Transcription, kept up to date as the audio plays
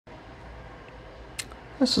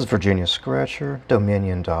This is Virginia Scratcher,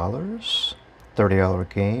 Dominion Dollars, $30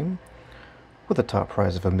 game with a top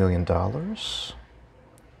prize of $1 million.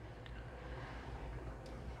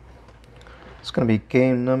 It's going to be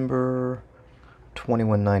game number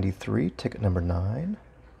 2193, ticket number 9.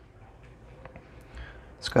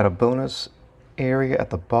 It's got a bonus area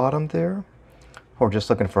at the bottom there. We're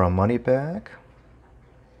just looking for a money bag.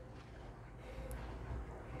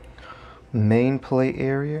 Main play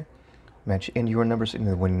area. Match in your numbers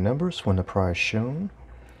into the winning numbers when the prize shown.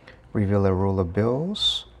 Reveal a roll of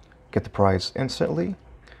bills. Get the prize instantly.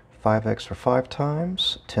 5x for 5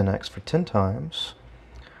 times. 10x for 10 times.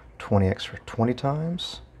 20x for 20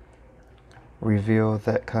 times. Reveal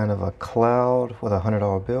that kind of a cloud with a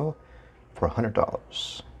 $100 bill for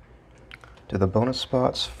 $100. Do the bonus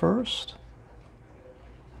spots first.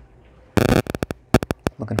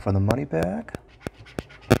 Looking for the money bag.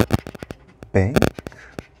 Bank.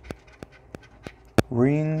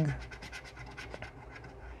 Ring,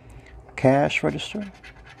 cash register,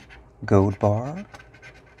 gold bar,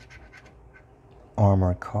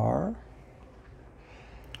 armor car.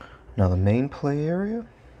 Now the main play area.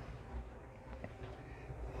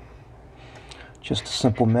 Just a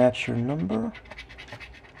simple match your number.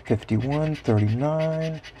 51,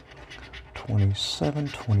 39, 27,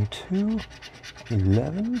 22,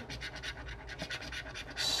 11,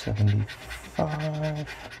 75,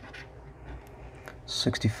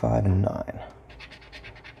 65 and 9,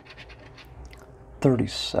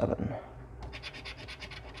 37,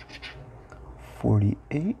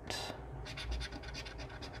 48,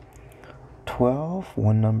 12,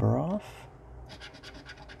 one number off,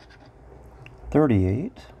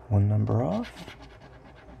 38, one number off,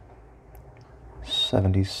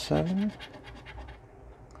 77,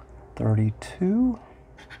 32,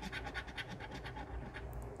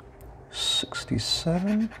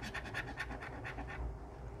 67,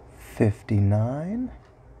 59,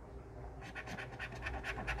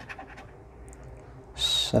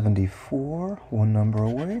 74, one number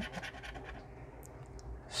away,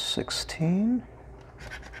 16,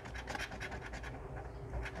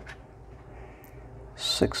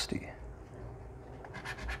 60,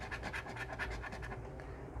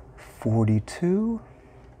 42,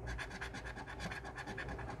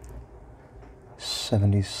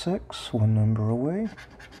 76, one number away,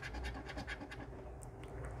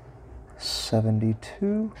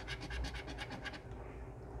 72,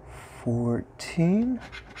 14,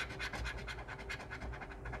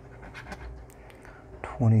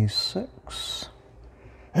 26,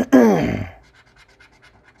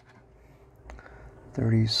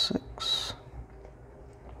 36,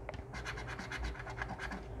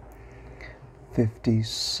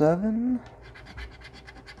 57,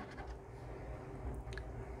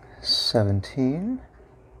 17,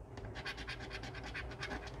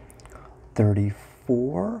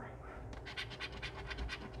 34,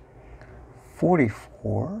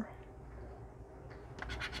 44,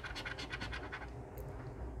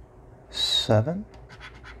 7,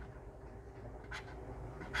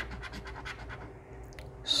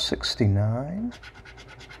 69,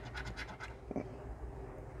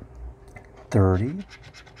 30,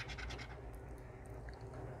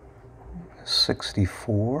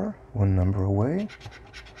 64, one number away,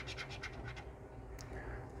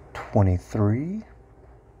 23,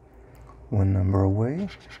 one number away,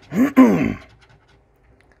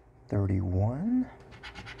 31,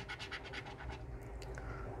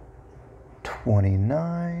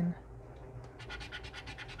 29,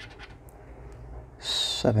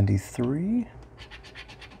 73,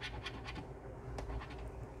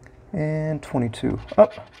 and 22. Oh,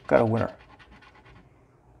 got a winner.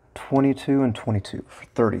 22 and 22 for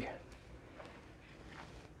 30.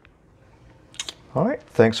 All right,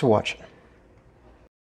 thanks for watching.